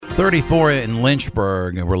34 in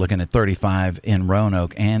Lynchburg, and we're looking at 35 in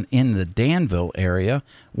Roanoke. And in the Danville area,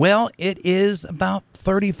 well, it is about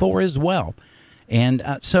 34 as well. And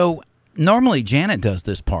so normally Janet does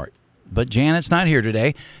this part, but Janet's not here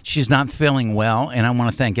today. She's not feeling well, and I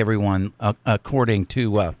want to thank everyone according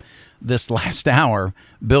to this last hour,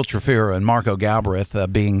 Bill Trefiro and Marco Galbraith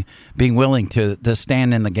being willing to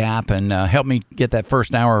stand in the gap and help me get that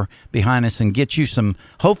first hour behind us and get you some,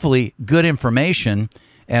 hopefully, good information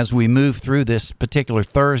as we move through this particular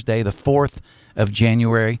Thursday, the 4th of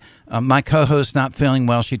January. My co-host not feeling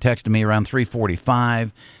well. She texted me around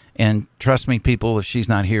 3:45. And trust me, people, if she's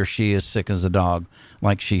not here, she is sick as a dog,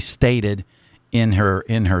 like she stated in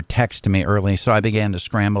her text to me early. So I began to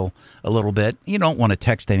scramble a little bit. You don't want to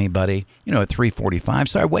text anybody, at 3:45.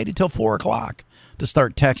 So I waited till 4 o'clock to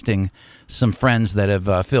start texting some friends that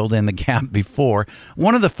have filled in the gap before.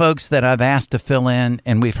 One of the folks that I've asked to fill in,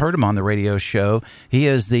 and we've heard him on the radio show, he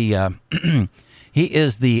is the he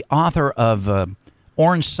is the author of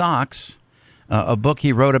Orange Socks, a book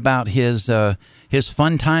he wrote about his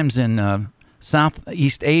fun times in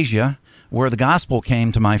Southeast Asia, where the gospel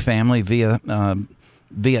came to my family via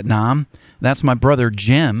Vietnam. That's my brother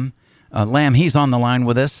Jim Lamb. He's on the line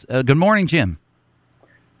with us. Good morning, Jim.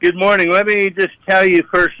 Good morning. Let me just tell you,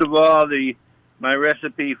 first of all, my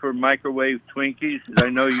recipe for microwave Twinkies. I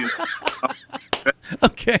know you.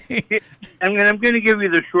 Okay. I'm going to give you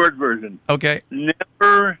the short version. Okay.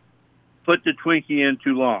 Never put the Twinkie in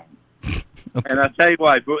too long. Okay. And I'll tell you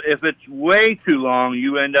why. If it's way too long,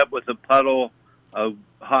 you end up with a puddle of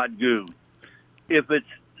hot goo. If it's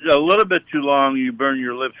a little bit too long, you burn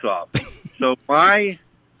your lips off. So my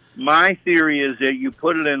theory is that you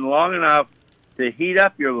put it in long enough to heat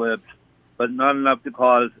up your lips, but not enough to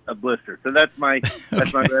cause a blister. So that's my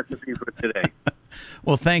recipe for today.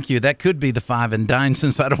 Well, thank you. That could be the 5 and dine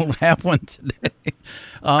since I don't have one today.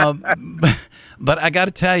 But I got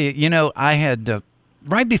to tell you, I had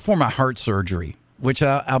right before my heart surgery, which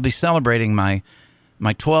I'll be celebrating my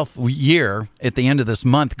 12th year at the end of this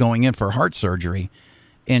month going in for heart surgery.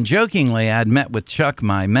 And jokingly, I'd met with Chuck,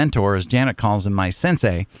 my mentor, as Janet calls him, my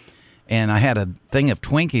sensei, and I had a thing of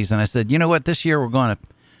Twinkies, and I said, you know what, this year we're going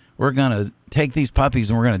to take these puppies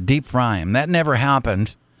and we're going to deep fry them. That never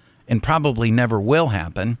happened and probably never will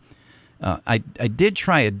happen. I did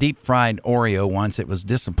try a deep fried Oreo once. It was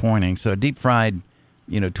disappointing. So a deep fried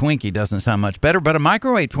Twinkie doesn't sound much better, but a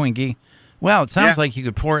microwave Twinkie, well, it sounds like you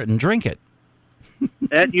could pour it and drink it.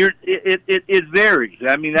 And it varies.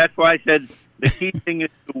 I mean, that's why I said the key thing is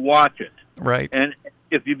to watch it. Right. And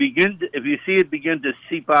if you see it begin to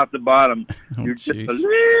seep out the bottom, you're just a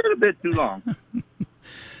little bit too long.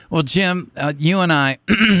 Well, Jim, you and I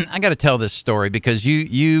got to tell this story because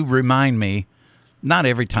you remind me, not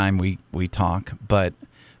every time we talk, but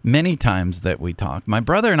many times that we talk. My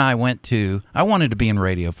brother and I I wanted to be in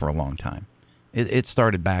radio for a long time. It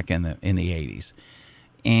started back in the 80s.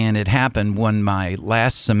 And it happened when my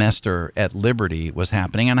last semester at Liberty was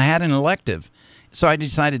happening, and I had an elective. So I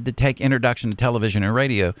decided to take Introduction to Television and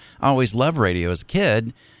Radio. I always loved radio as a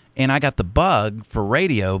kid, and I got the bug for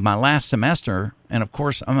radio my last semester. And, of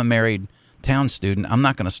course, I'm a married town student. I'm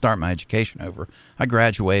not going to start my education over. I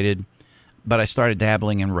graduated, but I started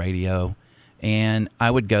dabbling in radio. And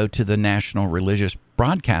I would go to the National Religious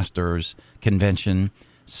Broadcasters Convention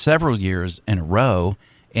several years in a row.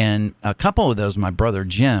 And a couple of those, my brother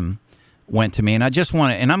Jim went to me. And I just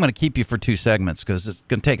want to, and I'm going to keep you for 2 segments because it's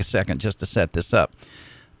going to take a second just to set this up.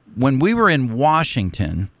 When we were in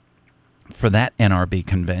Washington for that NRB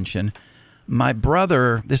convention, my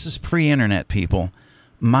brother, this is pre-internet, people,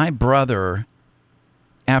 my brother,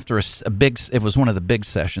 after it was one of the big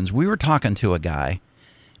sessions, we were talking to a guy.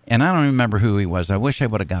 And I don't remember who he was. I wish I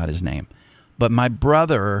would have got his name. But my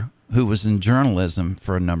brother, who was in journalism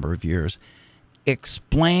for a number of years,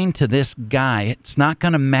 explained to this guy, it's not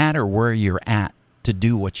going to matter where you're at to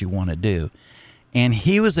do what you want to do. And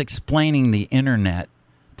he was explaining the internet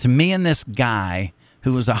to me and this guy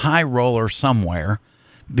who was a high roller somewhere,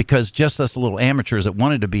 because just us little amateurs that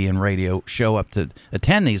wanted to be in radio show up to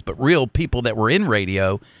attend these, but real people that were in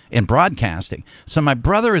radio and broadcasting. So my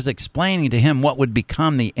brother is explaining to him what would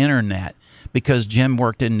become the internet, because Jim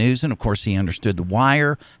worked in news, and of course he understood the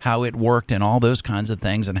wire, how it worked, and all those kinds of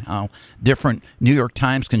things, and how different New York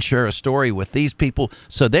Times can share a story with these people.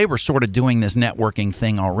 So they were sort of doing this networking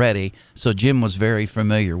thing already. So Jim was very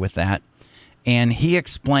familiar with that. And he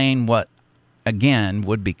explained what, again,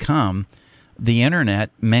 would become the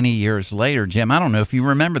internet many years later. Jim, I don't know if you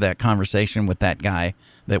remember that conversation with that guy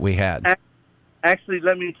that we had. Actually,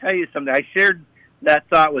 let me tell you something. I shared that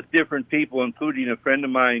thought with different people, including a friend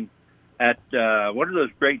of mine at one of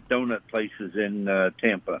those great donut places in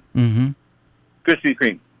Tampa, Mm-hmm. Krispy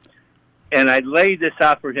Kreme. And I laid this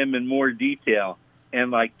out for him in more detail.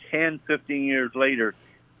 And like 10, 15 years later,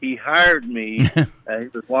 he hired me. He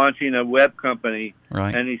was launching a web company.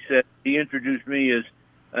 Right. And he introduced me as,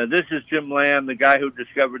 this is Jim Lamb, the guy who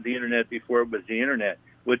discovered the Internet before it was the Internet,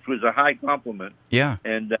 which was a high compliment. Yeah.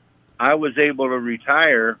 And I was able to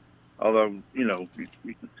retire, although,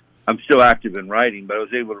 I'm still active in writing, but I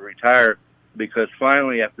was able to retire because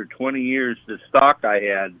finally, after 20 years, the stock I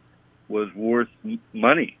had was worth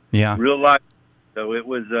money. Yeah. Real life. So it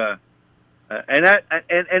was, and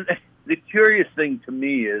the curious thing to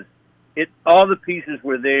me is, all the pieces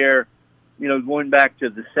were there, going back to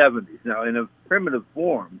the 70s. Now, in a primitive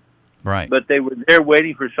form. Right. But they were there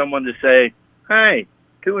waiting for someone to say, hey,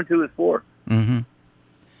 2 and 2 is 4. Mm-hmm.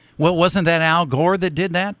 Well, wasn't that Al Gore that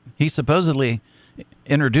did that? He supposedly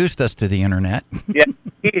introduced us to the Internet. Yeah.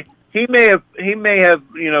 He may have,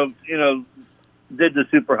 did the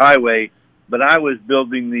superhighway, but I was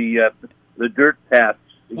building the dirt paths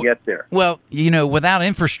to get there. Well, without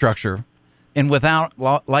infrastructure and without,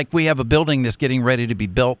 like we have a building that's getting ready to be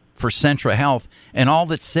built for Centra Health, and all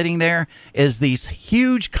that's sitting there is these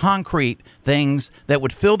huge concrete things that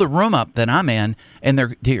would fill the room up that I'm in, and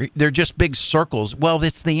they're just big circles. Well,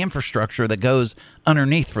 it's the infrastructure that goes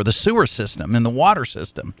underneath for the sewer system and the water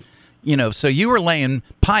system. So you were laying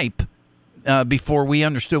pipe before we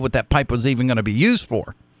understood what that pipe was even going to be used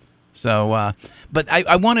for. So, but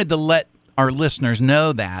I wanted to let our listeners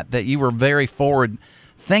know that you were very forward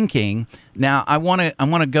thinking. Now, I want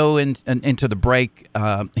to go into the break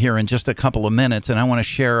here in just a couple of minutes, and I want to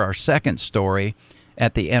share our second story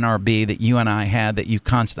at the NRB that you and I had that you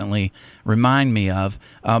constantly remind me of.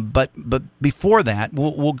 But before that,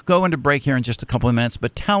 we'll go into break here in just a couple of minutes.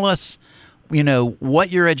 But tell us,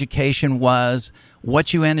 what your education was,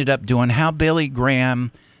 what you ended up doing, how Billy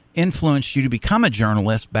Graham influenced you to become a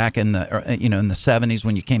journalist back in the in the 70s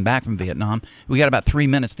when you came back from Vietnam. We got about 3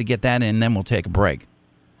 minutes to get that in, and then we'll take a break.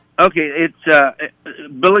 Okay, it's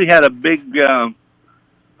Billy had a big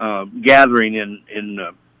gathering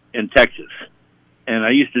in Texas, and I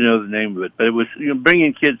used to know the name of it, but it was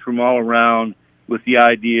bringing kids from all around with the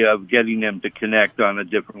idea of getting them to connect on a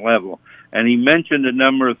different level. And he mentioned a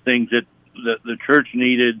number of things that the church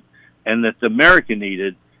needed and that the America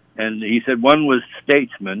needed. And he said one was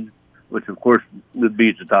statesman, which of course would be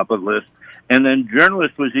at the top of the list, and then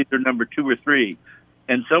journalist was either number 2 or 3.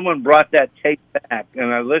 And someone brought that tape back,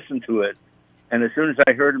 and I listened to it. And as soon as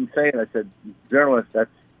I heard him say it, I said, "Journalist,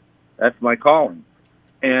 that's my calling."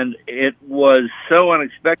 And it was so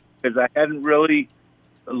unexpected because I hadn't really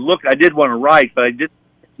looked. I did want to write, but I didn't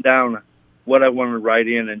write down what I wanted to write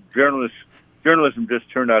in. And journalism just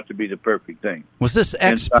turned out to be the perfect thing. Was this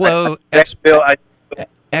Expo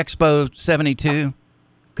 72?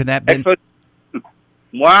 Could that be?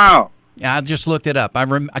 Wow. Yeah, I just looked it up. I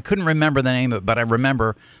couldn't remember the name of it, but I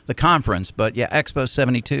remember the conference. But yeah, Expo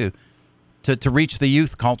 72 to reach the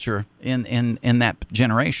youth culture in that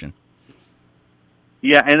generation.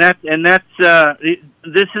 Yeah, and that's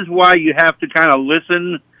this is why you have to kind of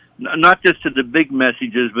listen, not just to the big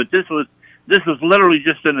messages, but this was literally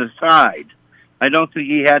just an aside. I don't think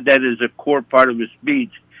he had that as a core part of his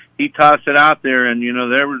speech. He tossed it out there, and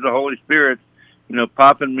there was the Holy Spirit,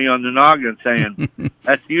 popping me on the noggin, saying,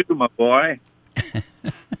 "That's you, my boy."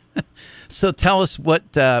 So tell us what,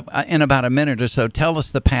 in about a minute or so, tell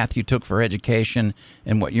us the path you took for education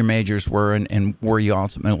and what your majors were and where you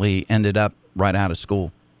ultimately ended up right out of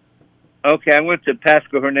school. Okay, I went to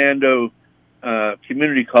Pasco Hernando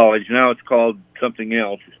Community College. Now it's called something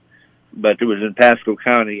else, but it was in Pasco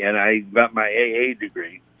County, and I got my AA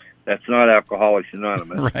degree. That's not Alcoholics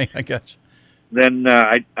Anonymous. Right, I got you. Then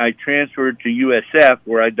I transferred to USF,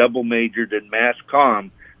 where I double majored in mass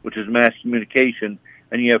comm, which is mass communication,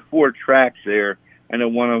 and you have 4 tracks there. I know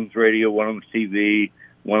one of them's radio, one of them's TV,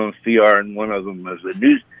 one of them's PR, and one of them is a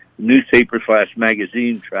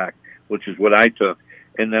newspaper/magazine track, which is what I took.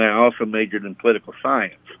 And then I also majored in political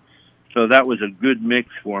science. So that was a good mix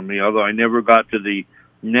for me, although I never got to the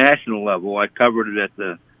national level. I covered it at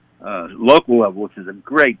the local level, which is a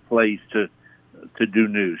great place to do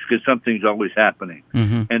news because something's always happening.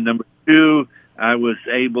 Mm-hmm. And number 2, I was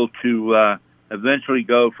able to eventually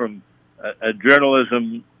go from a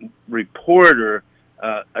journalism reporter,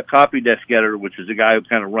 a copy desk editor, which is a guy who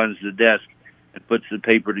kind of runs the desk and puts the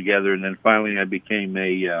paper together, and then finally I became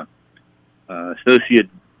a associate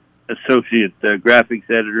graphics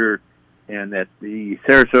editor, and at the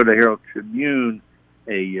Sarasota Herald Tribune,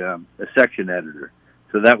 a section editor.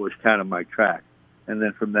 So that was kind of my track. And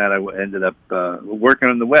then from that, I ended up working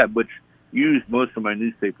on the web, which used most of my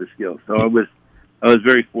newspaper skills. So I was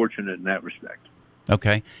very fortunate in that respect.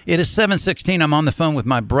 Okay. It is 7:16. I'm on the phone with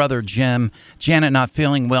my brother, Jim. Janet not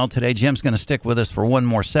feeling well today. Jim's going to stick with us for one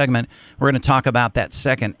more segment. We're going to talk about that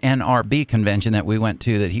second NRB convention that we went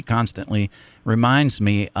to that he constantly reminds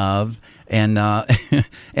me of. And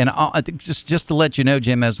just to let you know,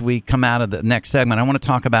 Jim, as we come out of the next segment, I want to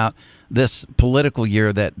talk about this political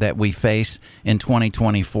year that we face in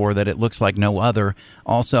 2024, that it looks like no other.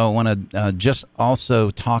 Also, I want to just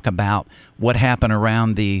also talk about what happened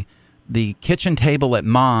around the kitchen table at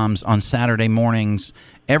Mom's on Saturday mornings,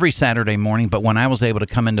 every Saturday morning. But when I was able to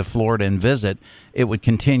come into Florida and visit, it would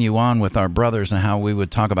continue on with our brothers and how we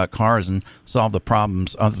would talk about cars and solve the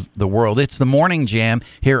problems of the world. It's the Morning Jam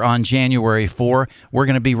here on January 4. We're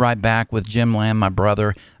going to be right back with Jim Lamb, my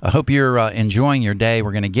brother. I hope you're enjoying your day.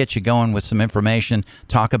 We're going to get you going with some information,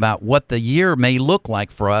 talk about what the year may look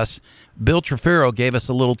like for us. Bill Trefero gave us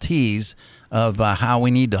a little tease of how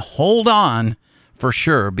we need to hold on for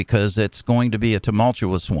sure, because it's going to be a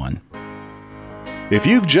tumultuous one. If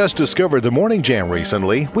you've just discovered the Morning Jam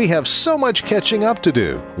recently, we have so much catching up to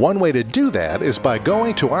do. One way to do that is by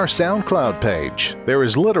going to our SoundCloud page. There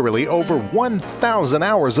is literally over 1,000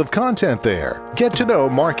 hours of content there. Get to know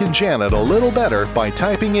Mark and Janet a little better by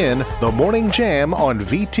typing in The Morning Jam on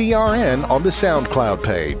VTRN on the SoundCloud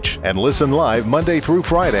page. And listen live Monday through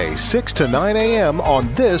Friday, 6 to 9 a.m.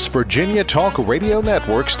 on this Virginia Talk Radio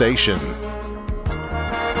Network station.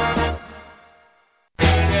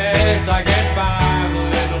 Yes, I get by with a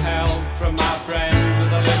little help from my friends,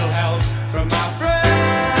 with a little help from my friends.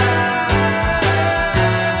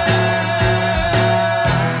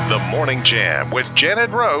 The Morning Jam with Janet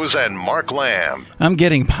Rose and Mark Lamb. I'm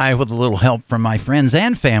getting by with a little help from my friends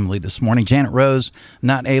and family this morning. Janet Rose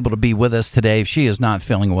not able to be with us today. She is not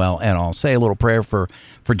feeling well at all. Say a little prayer for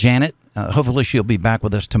Janet. Hopefully she'll be back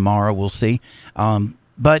with us tomorrow. We'll see.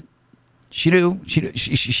 But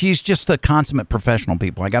she's just a consummate professional,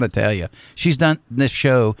 people. I got to tell you, she's done this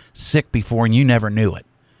show sick before, and you never knew it.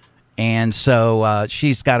 And so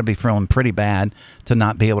she's got to be feeling pretty bad to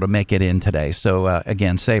not be able to make it in today. So,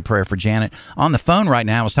 again, say a prayer for Janet. On the phone right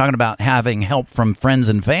now, I was talking about having help from friends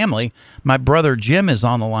and family. My brother Jim is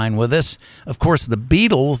on the line with us. Of course, the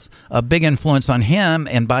Beatles, a big influence on him,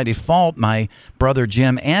 and by default, my brother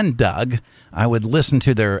Jim and Doug. I would listen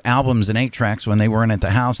to their albums and 8-tracks when they weren't at the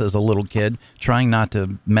house as a little kid, trying not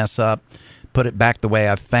to mess up, put it back the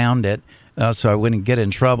way I found it, so I wouldn't get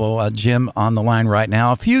in trouble. Jim on the line right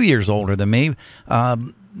now, a few years older than me.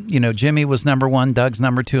 Jimmy was number 1, Doug's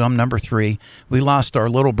number 2, I'm number 3. We lost our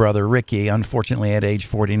little brother, Ricky, unfortunately at age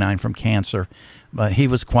 49 from cancer, but he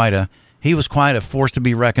was quite a force to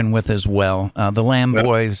be reckoned with as well. The Lamb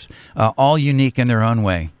boys, all unique in their own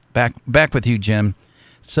way. Back with you, Jim.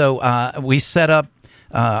 So we set up,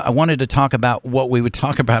 I wanted to talk about what we would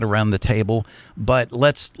talk about around the table, but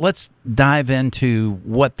let's dive into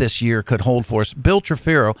what this year could hold for us. Bill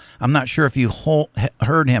Trefero, I'm not sure if you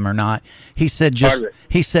heard him or not. He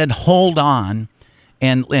said hold on,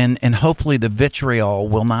 and hopefully the vitriol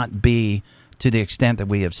will not be to the extent that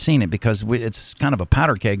we have seen it, because it's kind of a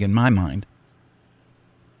powder keg in my mind.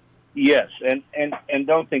 Yes, and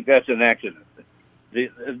don't think that's an accident.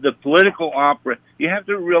 The political opera, you have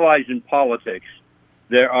to realize in politics,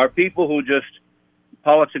 there are people who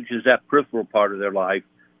politics is that peripheral part of their life.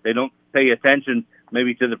 They don't pay attention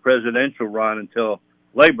maybe to the presidential run until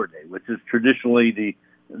Labor Day, which is traditionally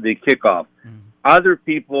the kickoff. Mm-hmm. Other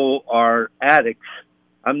people are addicts.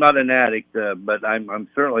 I'm not an addict, but I'm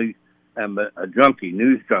certainly a junkie,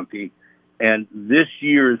 news junkie. And this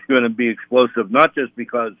year is going to be explosive, not just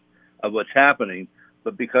because of what's happening,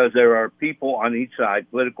 but because there are people on each side,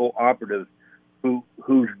 political operatives,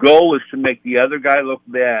 whose goal is to make the other guy look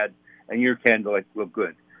bad and your candidate look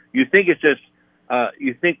good. You think it's just,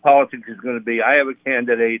 you think politics is going to be, I have a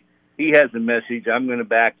candidate, he has a message, I'm going to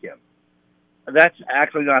back him. That's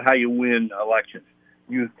actually not how you win elections.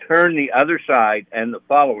 You turn the other side and the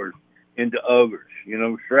followers into ogres.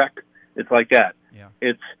 Shrek, it's like that.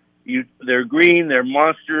 Yeah. They're green, they're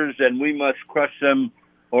monsters, and we must crush them,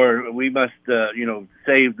 or we must,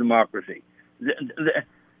 save democracy.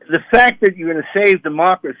 The fact that you're going to save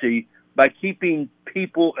democracy by keeping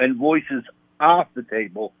people and voices off the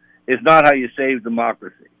table is not how you save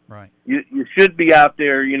democracy. Right. You should be out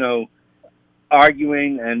there,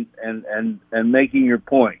 arguing and making your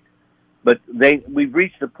point. But we've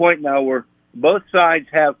reached a point now where both sides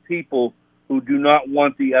have people who do not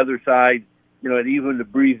want the other side, even to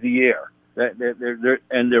breathe the air.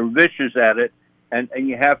 They're vicious at it. And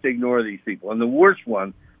you have to ignore these people. And the worst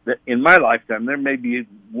one, that in my lifetime, there may be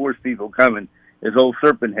worse people coming, is old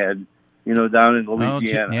Serpent Head, down in Oh,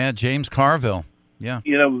 Louisiana. yeah, James Carville. Yeah.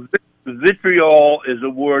 Vitriol is a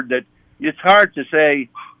word that it's hard to say.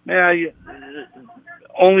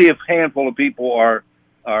 Only a handful of people are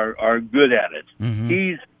good at it. Mm-hmm.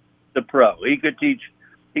 He's the pro. He could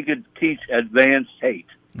teach advanced hate.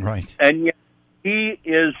 Right. And yet he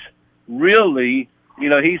is really,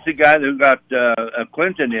 he's the guy who got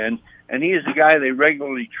Clinton in, and he is the guy they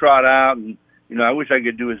regularly trot out. And I wish I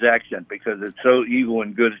could do his accent because it's so evil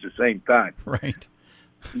and good at the same time. Right.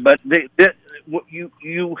 But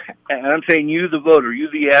you, and I'm saying you, the voter, you,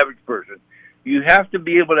 the average person, you have to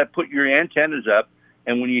be able to put your antennas up.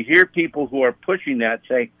 And when you hear people who are pushing that,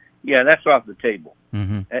 say, yeah, that's off the table.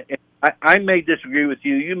 Mm-hmm. I may disagree with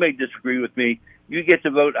you. You may disagree with me. You get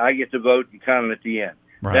to vote. I get to vote. You count it at the end.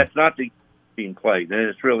 Right. That's not the being played, and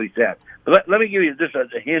it's really sad. But let me give you just a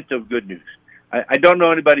hint of good news. I don't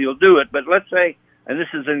know anybody who'll do it, but let's say, and this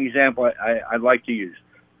is an example I'd like to use.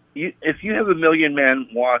 If you have 1 million men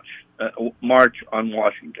march on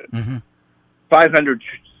Washington, mm-hmm.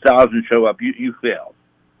 500,000 show up, you failed.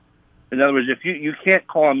 In other words, if you can't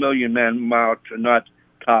call 1 million men march and not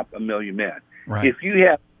top 1 million men. Right. If you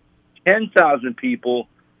have 10,000 people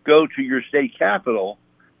go to your state capital,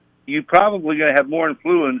 you're probably going to have more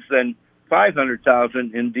influence than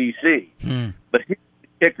 500,000 in D.C. But here's the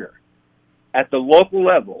kicker. At the local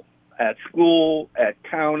level, at school, at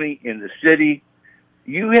county, in the city,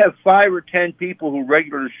 you have 5 or 10 people who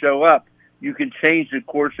regularly show up, you can change the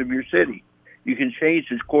course of your city. You can change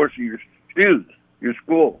the course of your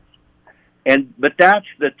schools. But that's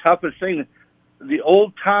the toughest thing. The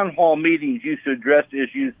old town hall meetings used to address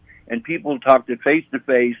issues, and people talked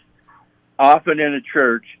face-to-face, often in a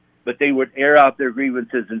church, but they would air out their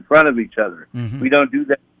grievances in front of each other. Mm-hmm. We don't do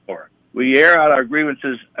that anymore. We air out our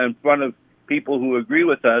grievances in front of people who agree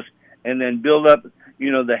with us and then build up,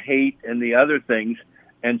 the hate and the other things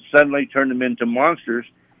and suddenly turn them into monsters.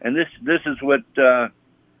 And this is what the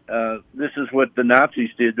Nazis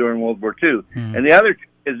did during World War II. Mm-hmm. And the other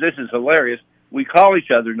is, this is hilarious, we call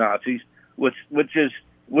each other Nazis, which is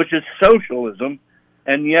socialism,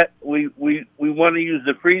 and yet we want to use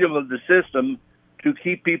the freedom of the system to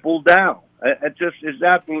keep people down. It just is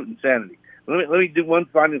absolute insanity. Let me do one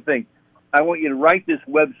final thing. I want you to write this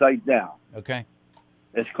website down. Okay.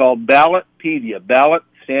 It's called Ballotpedia. Ballot,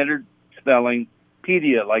 standard spelling,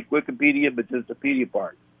 pedia, like Wikipedia, but just the pedia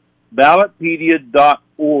part.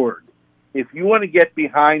 Ballotpedia.org. If you want to get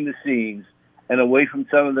behind the scenes and away from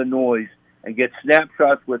some of the noise and get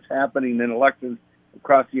snapshots of what's happening in elections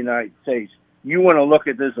across the United States, you want to look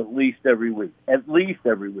at this at least every week.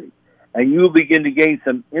 And you'll begin to gain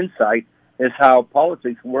some insight as how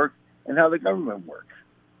politics works and how the government works.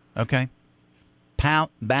 Okay.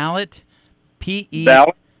 Ballot, P-E...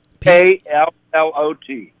 Ballot,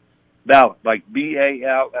 K-L-L-O-T. Ballot, like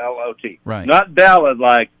B-A-L-L-O-T. Right. Not ballot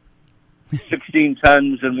like 16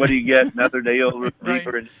 tons and what do you get another day over. Right.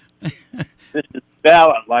 This is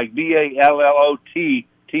ballot, like B-A-L-L-O-T,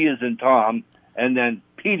 T is in Tom, and then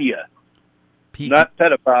pedia. Not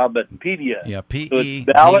pedophile, but pedia. Yeah, P-E-D... So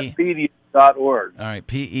it's ballotpedia.org. All right,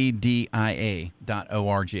 P-E-D-I-A.org.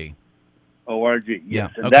 O-R-G, yes. Yeah,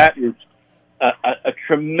 and okay. that is a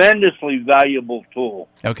tremendously valuable tool.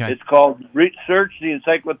 Okay. It's called Search the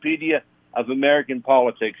Encyclopedia of American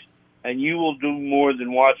Politics, and you will do more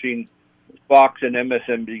than watching Fox and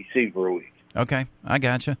MSNBC for a week. Okay, I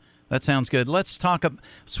gotcha. That sounds good. Let's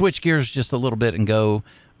switch gears just a little bit and go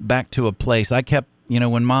back to a place. I kept,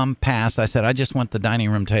 when Mom passed, I said, I just want the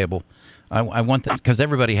dining room table. I want that because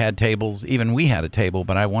everybody had tables. Even we had a table,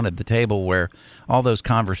 but I wanted the table where all those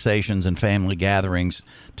conversations and family gatherings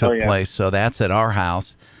took place. So that's at our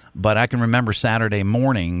house. But I can remember Saturday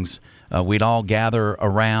mornings, we'd all gather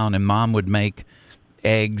around, and Mom would make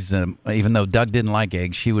eggs. Even though Doug didn't like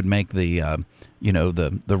eggs, she would make the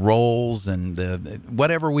rolls and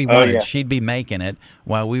whatever we wanted. She'd be making it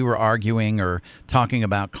while we were arguing or talking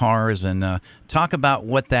about cars and talk about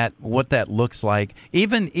what that looks like.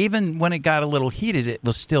 Even when it got a little heated, it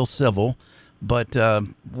was still civil. But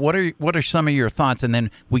what are some of your thoughts? And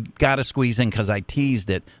then we got to squeeze in because I teased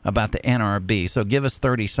it about the NRB. So give us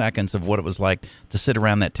 30 seconds of what it was like to sit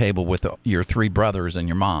around that table with your 3 brothers and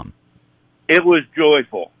your mom. It was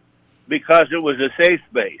joyful because it was a safe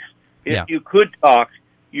space. You could talk.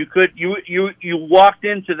 You walked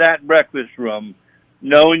into that breakfast room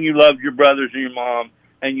knowing you loved your brothers and your mom,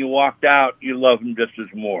 and you walked out, you loved them just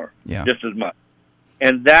as much.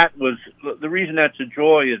 And that was the reason that's a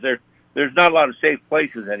joy. Is there's not a lot of safe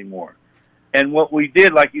places anymore. And what we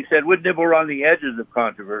did, like you said, we'd nibble on the edges of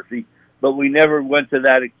controversy, but we never went to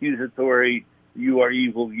that accusatory, you are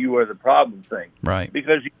evil, you are the problem thing. Right.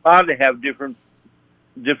 Because you're allowed to have different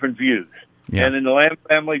different views. Yeah. And in the Lamb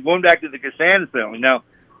family, going back to the Cassandra family. Now,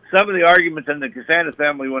 some of the arguments in the Cassandra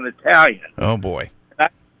family went Italian. Oh, boy.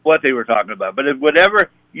 Not what they were talking about. But if whatever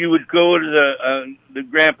you would go to the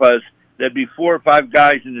grandpa's, there'd be 4 or 5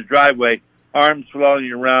 guys in the driveway, arms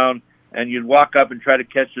flailing around, and you'd walk up and try to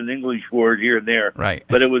catch an English word here and there. Right.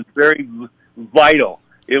 But it was very vital.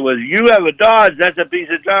 It was, you have a Dodge, that's a piece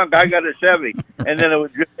of junk, I got a Chevy. And then it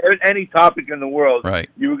was just any topic in the world, right,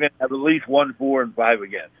 you were going to have at least 1, 4, and 5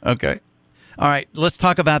 against. Okay. All right, let's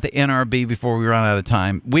talk about the NRB before we run out of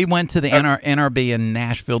time. We went to the NRB in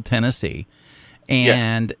Nashville, Tennessee.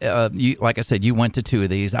 And you, like I said, you went to 2 of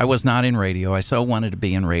these. I was not in radio. I so wanted to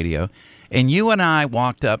be in radio. And you and I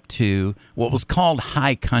walked up to what was called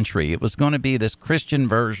High Country. It was going to be this Christian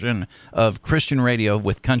version of Christian radio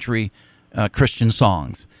with country Christian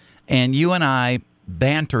songs. And you and I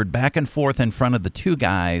bantered back and forth in front of the 2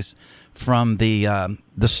 guys from the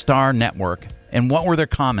Star Network. And what were their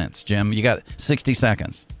comments, Jim? You got 60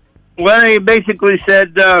 seconds. Well, they basically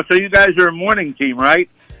said, so you guys are a morning team, right?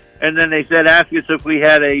 And then they said, ask us if we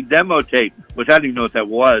had a demo tape, which I didn't even know what that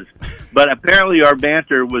was. But apparently our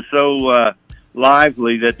banter was so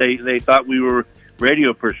lively that they thought we were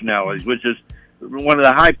radio personalities, which is one of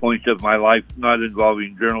the high points of my life, not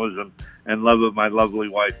involving journalism and love of my lovely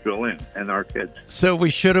wife, Jolene, and our kids. So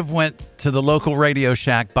we should have went to the local Radio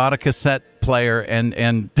Shack, bought a cassette player,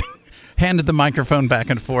 and handed the microphone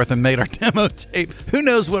back and forth and made our demo tape. Who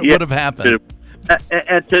knows what would have happened?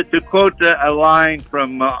 And to quote a line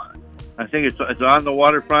from, I think it's On the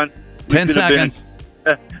Waterfront. 10 seconds.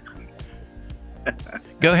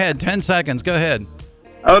 Go ahead, 10 seconds. Go ahead.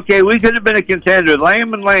 Okay, we could have been a contender.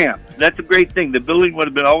 Lamb and Lamb. That's a great thing. The billing would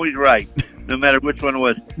have been always right, no matter which one it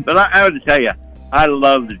was. But I have to tell you, I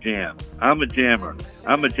love the jam. I'm a jammer.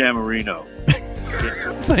 I'm a jammerino.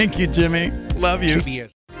 Thank you, Jimmy. Love you.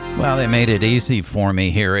 Well, they made it easy for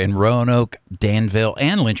me here in Roanoke, Danville,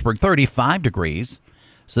 and Lynchburg. 35 degrees.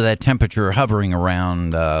 So that temperature hovering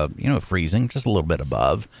around, freezing, just a little bit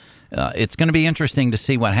above. It's going to be interesting to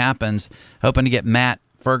see what happens. Hoping to get Matt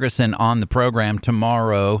Ferguson on the program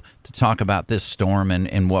tomorrow to talk about this storm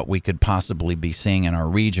and what we could possibly be seeing in our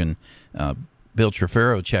region. Bill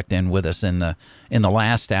Trefero checked in with us in the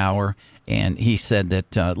last hour, and he said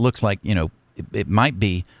that looks like it might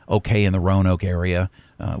be okay in the Roanoke area.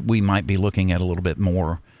 We might be looking at a little bit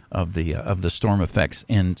more of the storm effects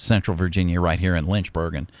in Central Virginia, right here in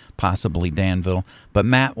Lynchburg and possibly Danville. But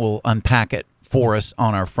Matt will unpack it for us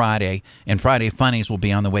on our Friday, and Friday Funnies will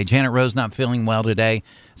be on the way. Janet Rose not feeling well today,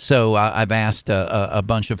 so I've asked a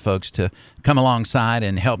bunch of folks to come alongside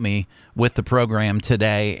and help me with the program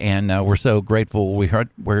today, and we're so grateful. We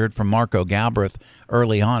heard from Marco Galbraith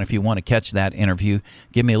early on. If you want to catch that interview,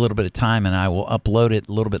 give me a little bit of time, and I will upload it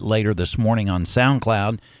a little bit later this morning on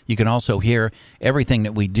SoundCloud. You can also hear everything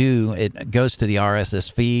that we do. It goes to the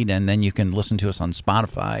RSS feed, and then you can listen to us on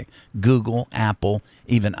Spotify, Google, Apple,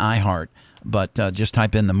 even iHeart. But just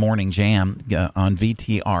type in The Morning Jam on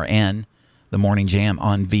VTRN, The Morning Jam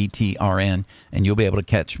on VTRN, and you'll be able to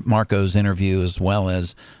catch Marco's interview as well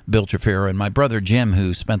as Bill Trefero and my brother Jim,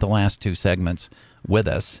 who spent the last 2 segments with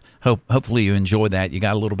us. Hopefully you enjoyed that. You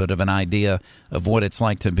got a little bit of an idea of what it's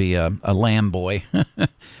like to be a lamb boy.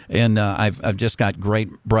 And I've just got great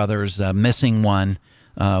brothers. Missing one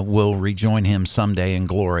will rejoin him someday in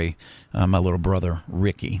glory, my little brother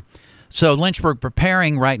Ricky. So Lynchburg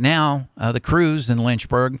preparing right now, the crews in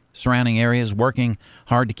Lynchburg, surrounding areas, working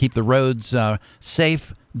hard to keep the roads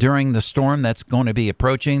safe during the storm that's going to be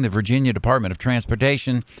approaching. The Virginia Department of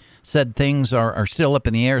Transportation said things are still up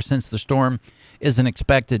in the air since the storm isn't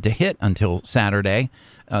expected to hit until Saturday.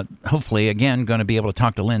 Hopefully, again, going to be able to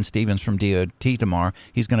talk to Lynn Stevens from DOT tomorrow.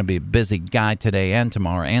 He's going to be a busy guy today and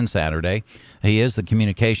tomorrow and Saturday. He is the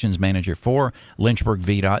communications manager for Lynchburg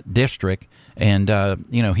VDOT District. And,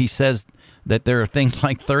 he says that there are things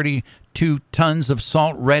like 32 tons of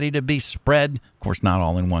salt ready to be spread. Of course, not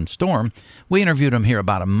all in one storm. We interviewed him here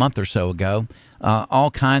about a month or so ago.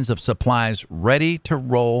 All kinds of supplies ready to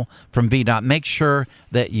roll from VDOT. Make sure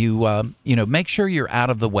that make sure you're out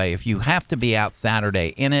of the way. If you have to be out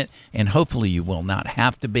Saturday in it, and hopefully you will not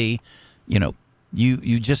have to be,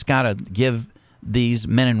 you just got to give these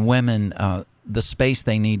men and women the space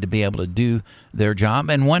they need to be able to do their job.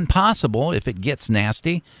 And when possible, if it gets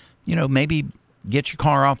nasty, maybe get your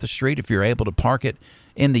car off the street if you're able to park it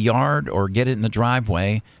in the yard or get it in the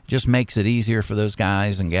driveway. Just makes it easier for those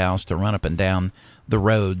guys and gals to run up and down the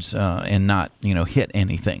roads and not, hit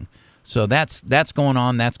anything. So that's going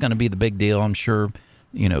on. That's going to be the big deal. I'm sure,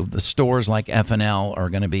 the stores like F&L are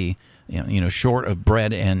going to be, short of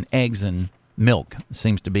bread and eggs and milk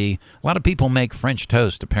seems to be. A lot of people make French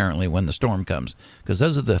toast apparently when the storm comes, because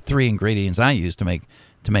those are the 3 ingredients I use to make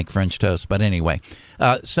French toast. But anyway,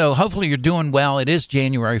 so hopefully you're doing well. It is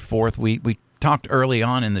January 4th. We talked early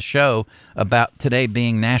on in the show about today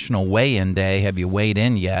being National Weigh-In Day. Have you weighed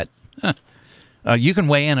in yet? You can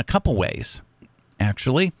weigh in a couple ways,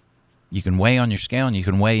 actually. You can weigh on your scale, and you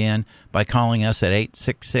can weigh in by calling us at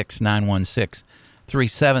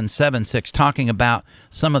 866-916-3776, talking about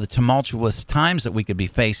some of the tumultuous times that we could be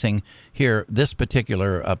facing here this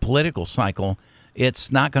particular political cycle.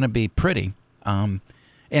 It's not going to be pretty. And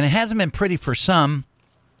it hasn't been pretty for some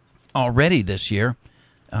already this year.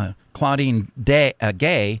 Claudine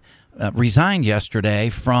Gay resigned yesterday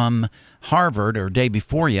from Harvard, or day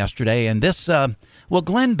before yesterday. And this,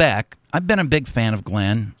 Glenn Beck, I've been a big fan of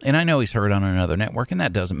Glenn, and I know he's heard on another network, and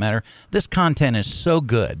that doesn't matter. This content is so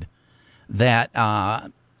good that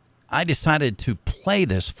I decided to play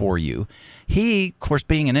this for you. He, of course,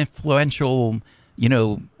 being an influential,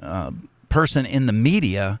 person in the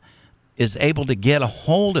media, is able to get a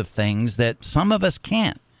hold of things that some of us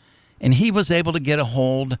can't. And he was able to get a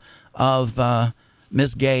hold of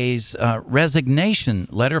Ms. Gay's resignation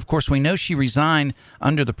letter. Of course, we know she resigned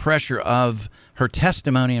under the pressure of her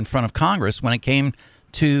testimony in front of Congress when it came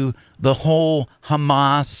to the whole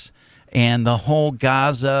Hamas and the whole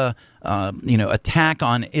Gaza, attack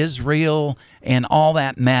on Israel and all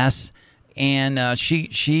that mess. And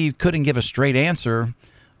she couldn't give a straight answer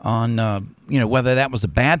on, whether that was a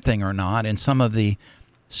bad thing or not. And some of the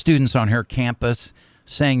students on her campus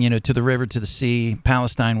saying, to the river, to the sea,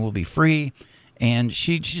 Palestine will be free. And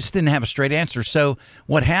she just didn't have a straight answer. So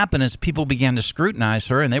what happened is people began to scrutinize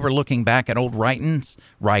her, and they were looking back at old writings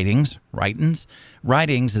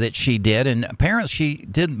that she did. And apparently she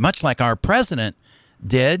did much like our president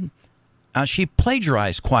did. She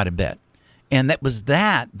plagiarized quite a bit. And that was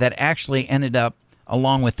that actually ended up,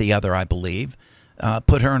 along with the other, I believe,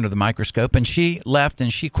 put her under the microscope. And she left,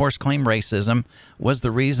 and she, of course, claimed racism was the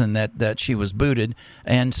reason that she was booted.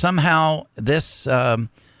 And somehow this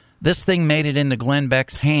thing made it into Glenn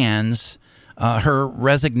Beck's hands, her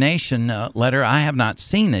resignation letter. I have not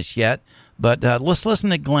seen this yet, but let's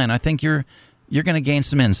listen to Glenn. I think you're going to gain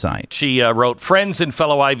some insight. She wrote, "Friends and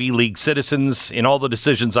fellow Ivy League citizens, in all the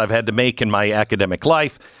decisions I've had to make in my academic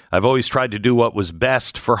life, I've always tried to do what was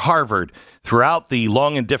best for Harvard. Throughout the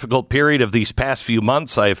long and difficult period of these past few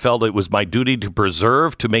months, I have felt it was my duty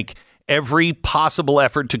to make every possible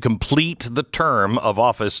effort to complete the term of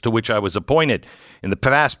office to which I was appointed. In the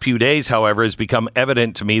past few days, however, it has become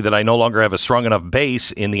evident to me that I no longer have a strong enough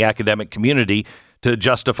base in the academic community to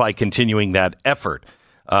justify continuing that effort.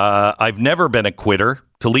 I've never been a quitter.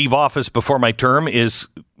 To leave office before my term is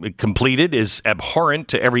completed is abhorrent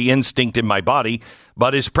to every instinct in my body,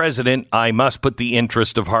 but as president, I must put the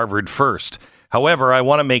interest of Harvard first. However, I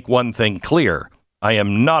want to make one thing clear. I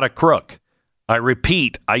am not a crook. I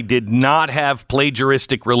repeat, I did not have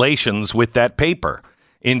plagiaristic relations with that paper.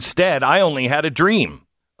 Instead, I only had a dream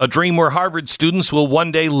where Harvard students will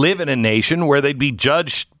one day live in a nation where they'd be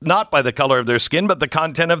judged not by the color of their skin, but the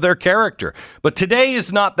content of their character. But today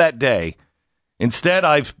is not that day. Instead,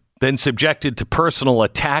 I've been subjected to personal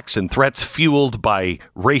attacks and threats fueled by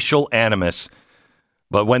racial animus.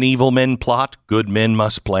 But when evil men plot, good men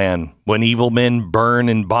must plan. When evil men burn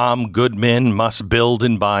and bomb, good men must build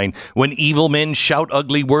and bind. When evil men shout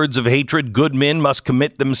ugly words of hatred, good men must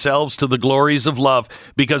commit themselves to the glories of love,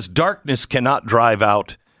 because darkness cannot drive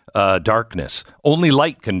out darkness. Only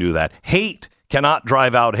light can do that. Hate cannot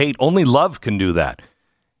drive out hate. Only love can do that.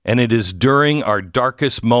 And it is during our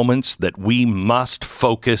darkest moments that we must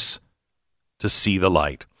focus to see the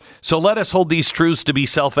light. So let us hold these truths to be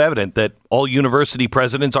self-evident, that all university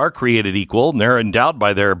presidents are created equal, and they're endowed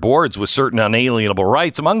by their boards with certain unalienable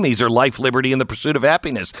rights. Among these are life, liberty, and the pursuit of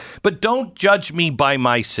happiness. But don't judge me by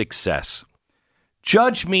my success.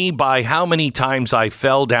 Judge me by how many times I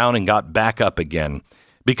fell down and got back up again.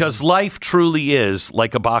 Because life truly is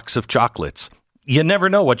like a box of chocolates. You never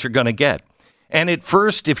know what you're going to get. And at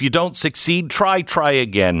first, if you don't succeed, try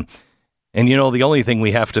again. And the only thing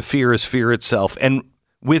we have to fear is fear itself. And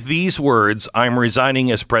with these words, I'm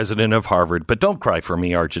resigning as president of Harvard. But don't cry for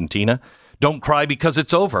me, Argentina. Don't cry because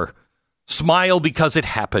it's over. Smile because it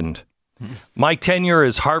happened. My tenure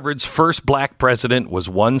as Harvard's first black president was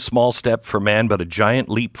one small step for man, but a giant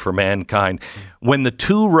leap for mankind. When the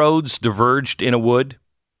two roads diverged in a wood,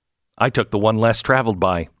 I took the one less traveled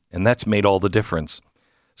by, and that's made all the difference.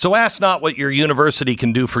 So ask not what your university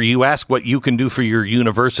can do for you. Ask what you can do for your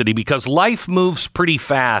university, because life moves pretty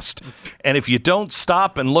fast. And if you don't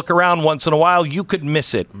stop and look around once in a while, you could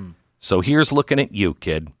miss it. So here's looking at you,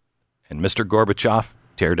 kid. And Mr. Gorbachev,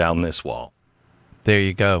 tear down this wall.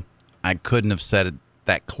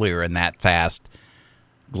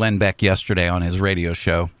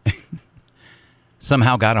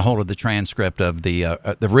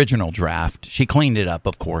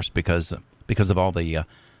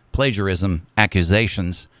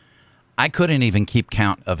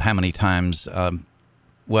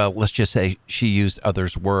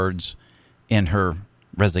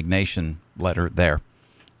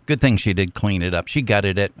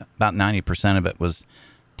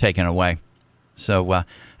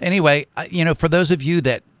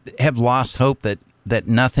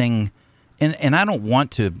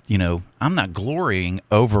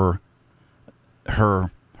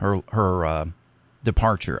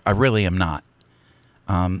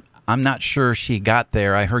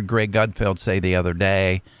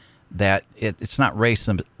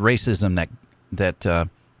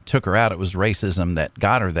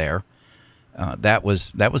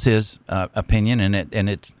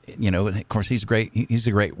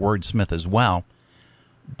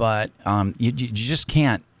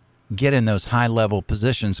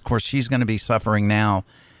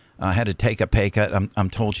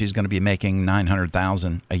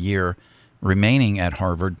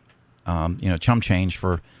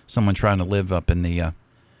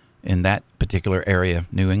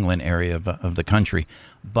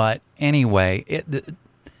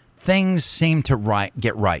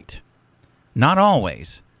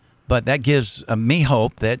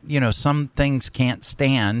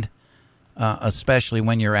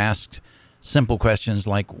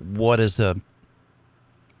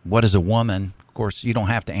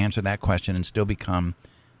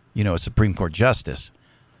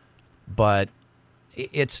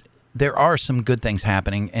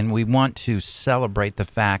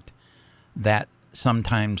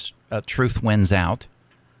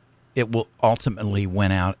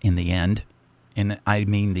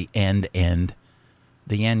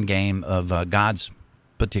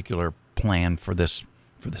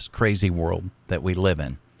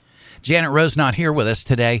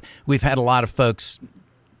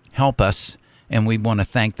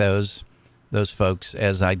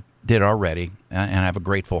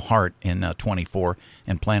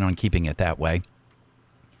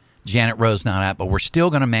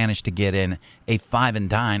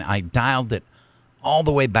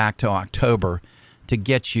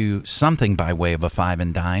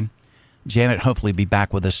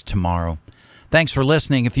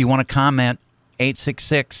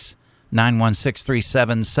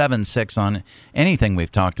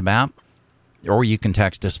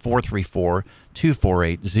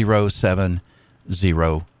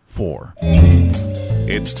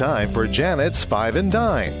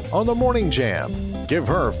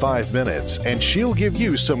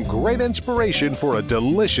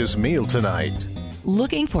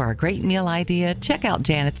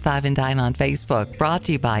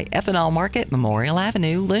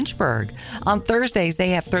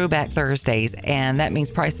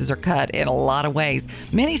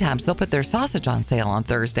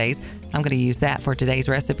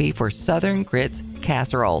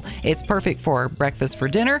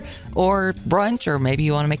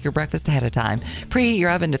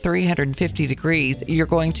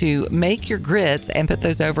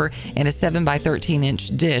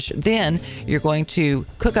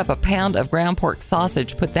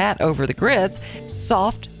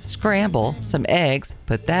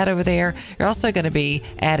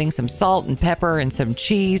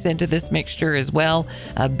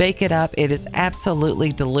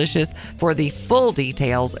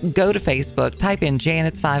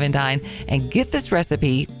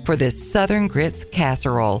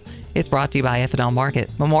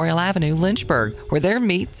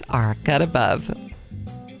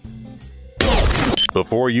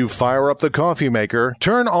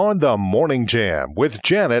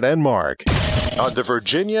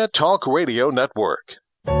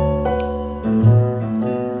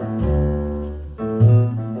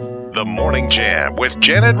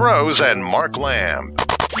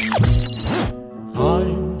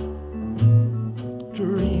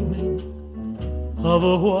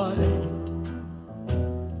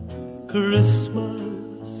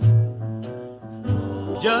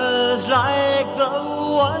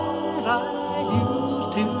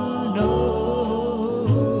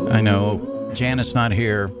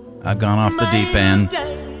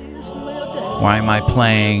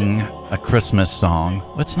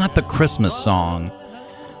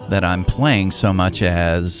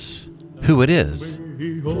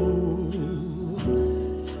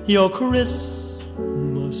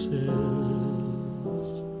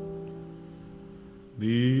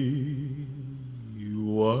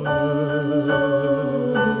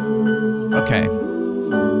 Okay.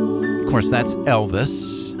 Of course, that's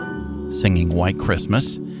Elvis singing White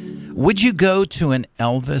Christmas. Would you go to an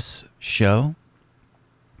Elvis show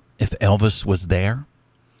if Elvis was there?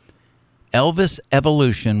 Elvis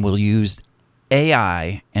Evolution will use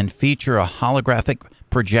AI and feature a holographic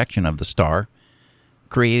projection of the star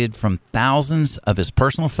created from thousands of his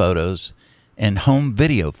personal photos and home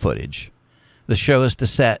video footage. The show is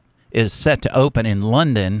set to open in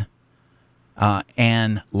London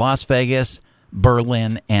and Las Vegas,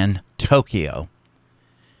 Berlin, and Tokyo.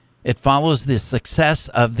 It follows the success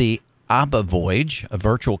of the ABBA Voyage, a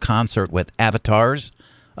virtual concert with avatars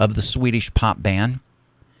of the Swedish pop band.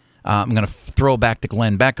 I'm going to throw back to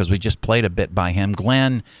Glenn Beck because we just played a bit by him.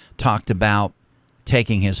 Glenn talked about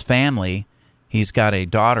taking his family. He's got a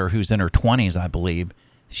daughter who's in her 20s, I believe.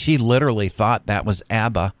 She literally thought that was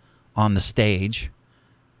ABBA on the stage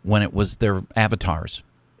when it was their avatars.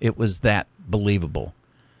 It was that believable.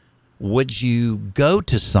 Would you go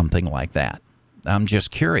to something like that? I'm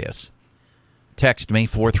just curious. Text me,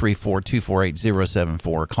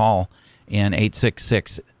 434-248-074. Call in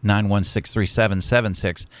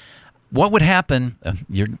 866-916-3776. What would happen?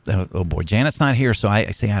 Oh boy, Janet's not here, so I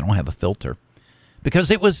say I don't have a filter. Because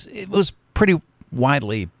it was pretty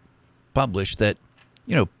widely published that,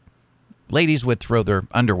 ladies would throw their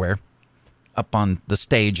underwear up on the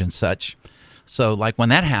stage and such. So, like, when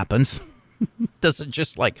that happens, does it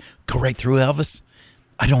just, go right through Elvis?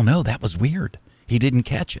 I don't know. That was weird. He didn't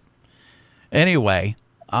catch it. Anyway,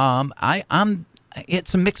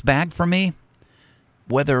 it's a mixed bag for me,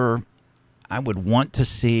 whether I would want to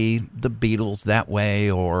see the Beatles that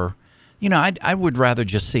way or, I would rather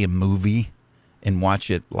just see a movie and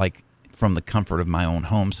watch it, from the comfort of my own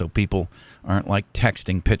home so people aren't,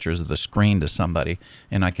 texting pictures of the screen to somebody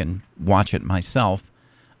and I can watch it myself.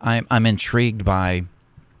 I'm intrigued by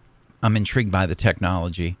the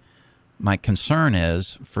technology. My concern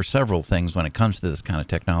is for several things when it comes to this kind of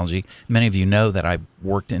technology. Many of you know that I've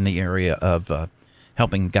worked in the area of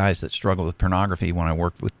helping guys that struggle with pornography when I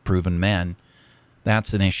worked with Proven Men.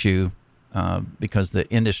 That's an issue because the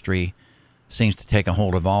industry seems to take a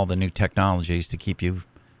hold of all the new technologies to keep you,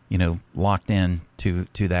 locked in to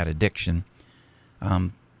that addiction.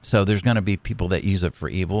 So there's going to be people that use it for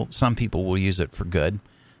evil. Some people will use it for good.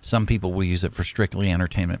 Some people will use it for strictly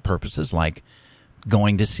entertainment purposes, like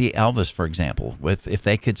going to see Elvis, for example. If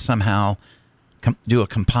they could somehow do a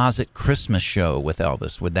composite Christmas show with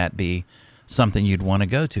Elvis, would that be something you'd want to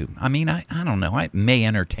go to? I mean, I don't know. I may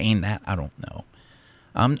entertain that. I don't know.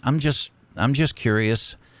 I'm just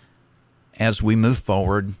curious as we move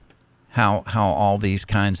forward how all these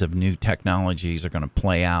kinds of new technologies are going to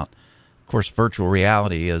play out. Of course, virtual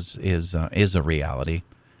reality is a reality,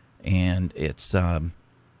 and it's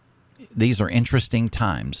these are interesting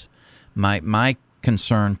times. My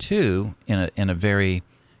concern too, in a very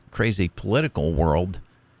crazy political world,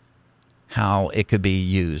 how it could be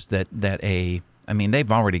used.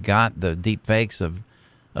 They've already got the deep fakes of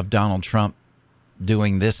Donald Trump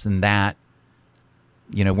doing this and that.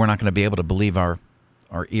 We're not going to be able to believe our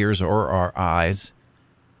ears or our eyes.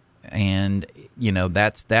 And,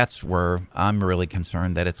 that's where I'm really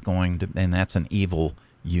concerned that it's going to, and that's an evil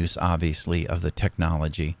use, obviously, of the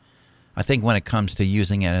technology. I think when it comes to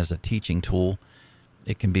using it as a teaching tool,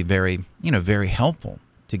 it can be very, very helpful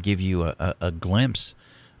to give you a glimpse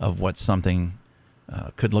of what something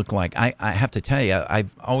could look like. I have to tell you,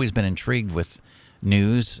 I've always been intrigued with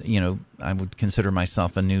news. I would consider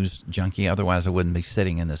myself a news junkie. Otherwise, I wouldn't be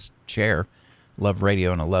sitting in this chair. Love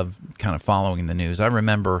radio and I love kind of following the news. I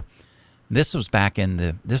remember this was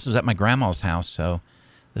this was at my grandma's house. So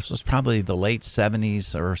this was probably the late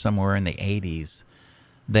 70s or somewhere in the 80s.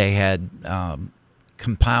 They had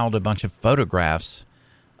compiled a bunch of photographs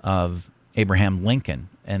of Abraham Lincoln,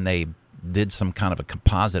 and they did some kind of a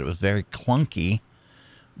composite. It was very clunky,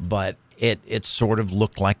 but it sort of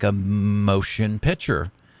looked like a motion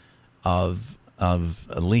picture of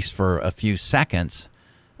at least for a few seconds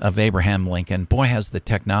of Abraham Lincoln. Boy, has the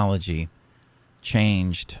technology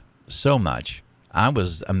changed so much. I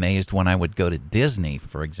was amazed when I would go to Disney,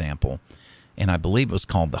 for example, and I believe it was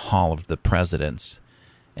called the Hall of the Presidents,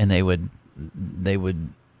 and they would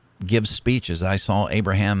give speeches. I saw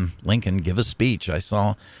Abraham Lincoln give a speech. I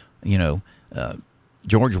saw,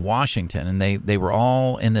 George Washington, and they were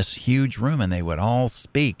all in this huge room, and they would all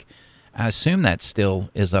speak. I assume that still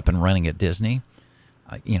is up and running at Disney.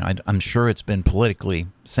 I'm sure it's been politically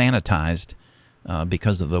sanitized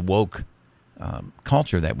because of the woke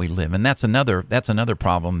culture that we live in. That's another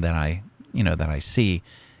problem that I see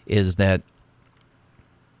is that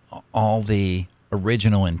all the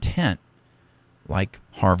original intent, like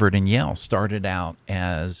Harvard and Yale, started out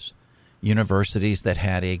as universities that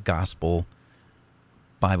had a gospel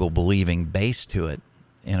Bible believing base to it.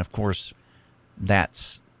 And of course,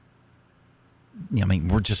 that's, I mean,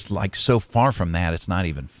 we're just like so far from that, it's not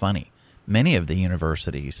even funny. Many of the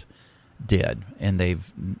universities did, and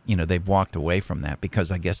they've walked away from that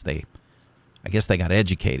because I guess they got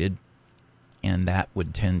educated, and that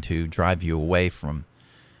would tend to drive you away from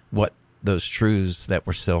what those truths that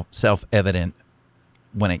were self-evident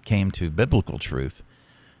when it came to biblical truth.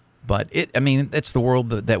 But it's the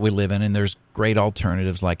world that we live in, and there's great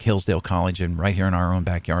alternatives like Hillsdale College and right here in our own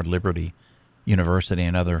backyard, Liberty University,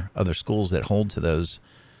 and other schools that hold to those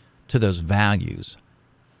values.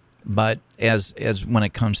 But as when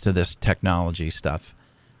it comes to this technology stuff,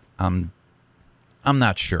 I'm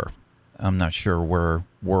not sure. I'm not sure where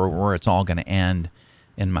it's all going to end,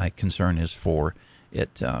 and my concern is for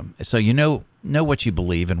it. So know what you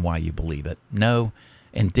believe and why you believe it. Know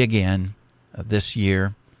and dig in this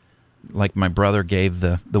year. Like my brother gave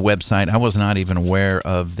the website. I was not even aware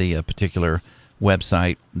of the particular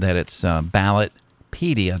website, that it's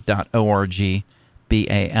ballotpedia.org,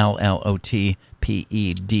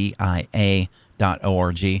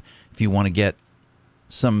 ballotpedia.org. If you want to get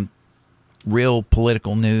some real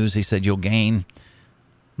political news, he said you'll gain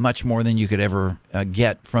much more than you could ever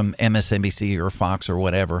get from MSNBC or Fox or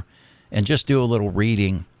whatever. And just do a little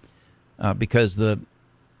reading because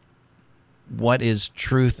what is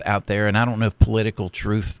truth out there, and I don't know if political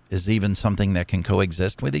truth is even something that can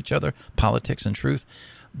coexist with each other, politics and truth,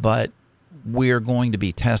 but we're going to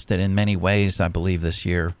be tested in many ways, I believe, this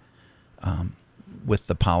year with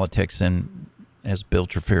the politics. And as Bill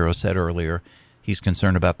Trefiro said earlier, he's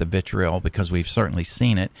concerned about the vitriol because we've certainly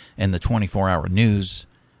seen it in the 24-hour news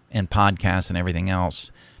and podcasts and everything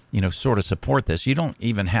else, sort of support this. You don't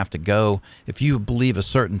even have to go, if you believe a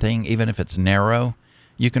certain thing, even if it's narrow,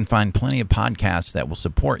 you can find plenty of podcasts that will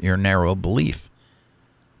support your narrow belief.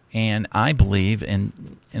 And I believe,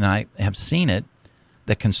 and I have seen it,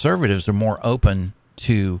 that conservatives are more open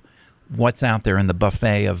to what's out there in the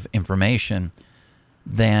buffet of information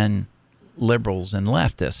than liberals and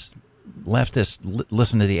leftists. Leftists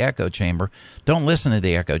listen to the echo chamber. Don't listen to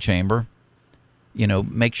the echo chamber.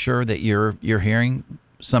 Make sure that you're hearing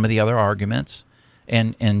some of the other arguments,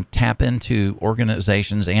 and tap into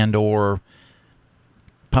organizations and or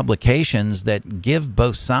publications that give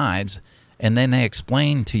both sides, and then they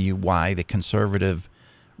explain to you why the conservative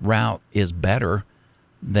route is better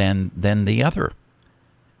than the other.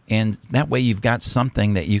 And that way you've got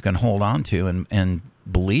something that you can hold on to and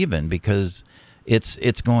believe in, because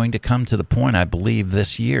it's going to come to the point, I believe,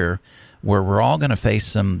 this year where we're all going to face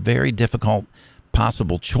some very difficult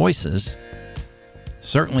possible choices,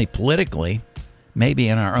 certainly politically, maybe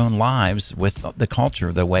in our own lives with the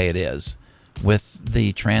culture the way it is, with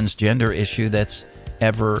the transgender issue that's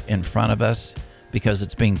ever in front of us because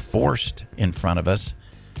it's being forced in front of us.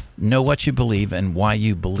 Know what you believe and why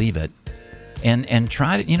you believe it, and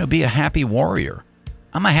try to be a happy warrior.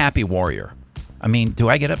 I'm a happy warrior. I mean, do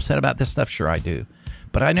I get upset about this stuff? Sure I do,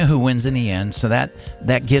 but I know who wins in the end, so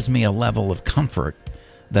that gives me a level of comfort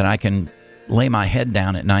that I can lay my head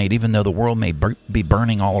down at night, even though the world may be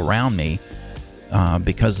burning all around me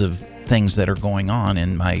because of things that are going on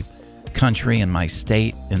in my country, in my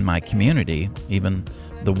state, in my community, even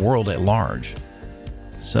the world at large.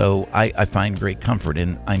 So I find great comfort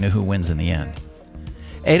in I know who wins in the end.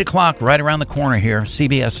 8 o'clock, right around the corner here,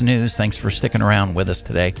 CBS News. Thanks for sticking around with us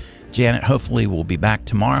today. Janet hopefully will be back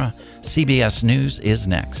tomorrow. CBS News is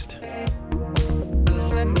next.